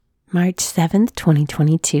March 7th,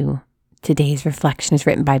 2022. Today's reflection is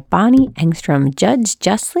written by Bonnie Engstrom. Judge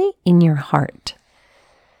justly in your heart.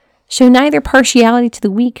 Show neither partiality to the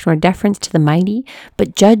weak nor deference to the mighty,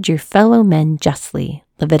 but judge your fellow men justly.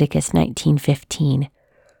 Leviticus 19:15.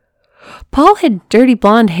 Paul had dirty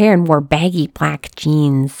blonde hair and wore baggy black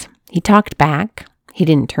jeans. He talked back. He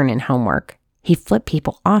didn't turn in homework. He flipped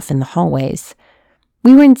people off in the hallways.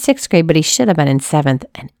 We were in 6th grade, but he should have been in 7th,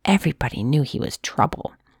 and everybody knew he was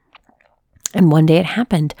trouble. And one day it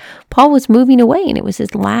happened. Paul was moving away, and it was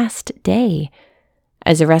his last day.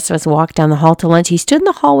 As the rest of us walked down the hall to lunch, he stood in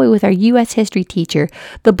the hallway with our U.S. history teacher,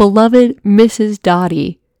 the beloved Mrs.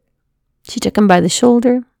 Dottie. She took him by the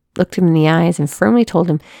shoulder, looked him in the eyes, and firmly told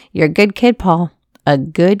him, "You're a good kid, Paul. A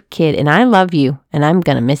good kid, and I love you, and I'm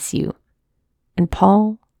going to miss you." And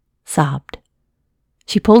Paul sobbed.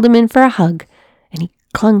 She pulled him in for a hug, and he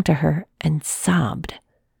clung to her and sobbed.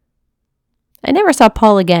 I never saw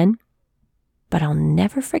Paul again. But I'll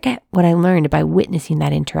never forget what I learned by witnessing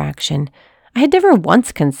that interaction. I had never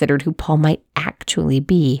once considered who Paul might actually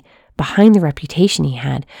be behind the reputation he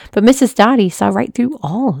had, but Mrs. Dottie saw right through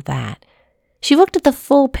all of that. She looked at the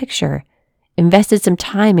full picture, invested some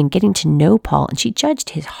time in getting to know Paul, and she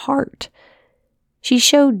judged his heart. She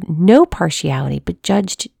showed no partiality, but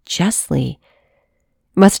judged justly.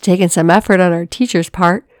 It must have taken some effort on our teacher's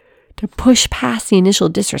part to push past the initial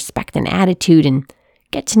disrespect and attitude and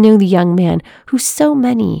get to know the young man who so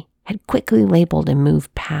many had quickly labeled and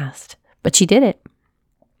moved past. But she did it.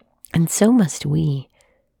 And so must we.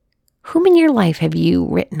 Whom in your life have you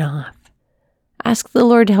written off? Ask the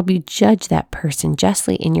Lord to help you judge that person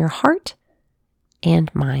justly in your heart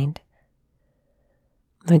and mind.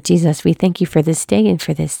 Lord Jesus, we thank you for this day and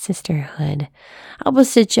for this sisterhood. Help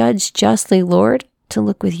us to judge justly, Lord, to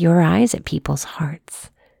look with your eyes at people's hearts.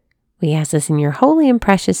 We ask this in your holy and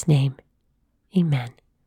precious name. Amen.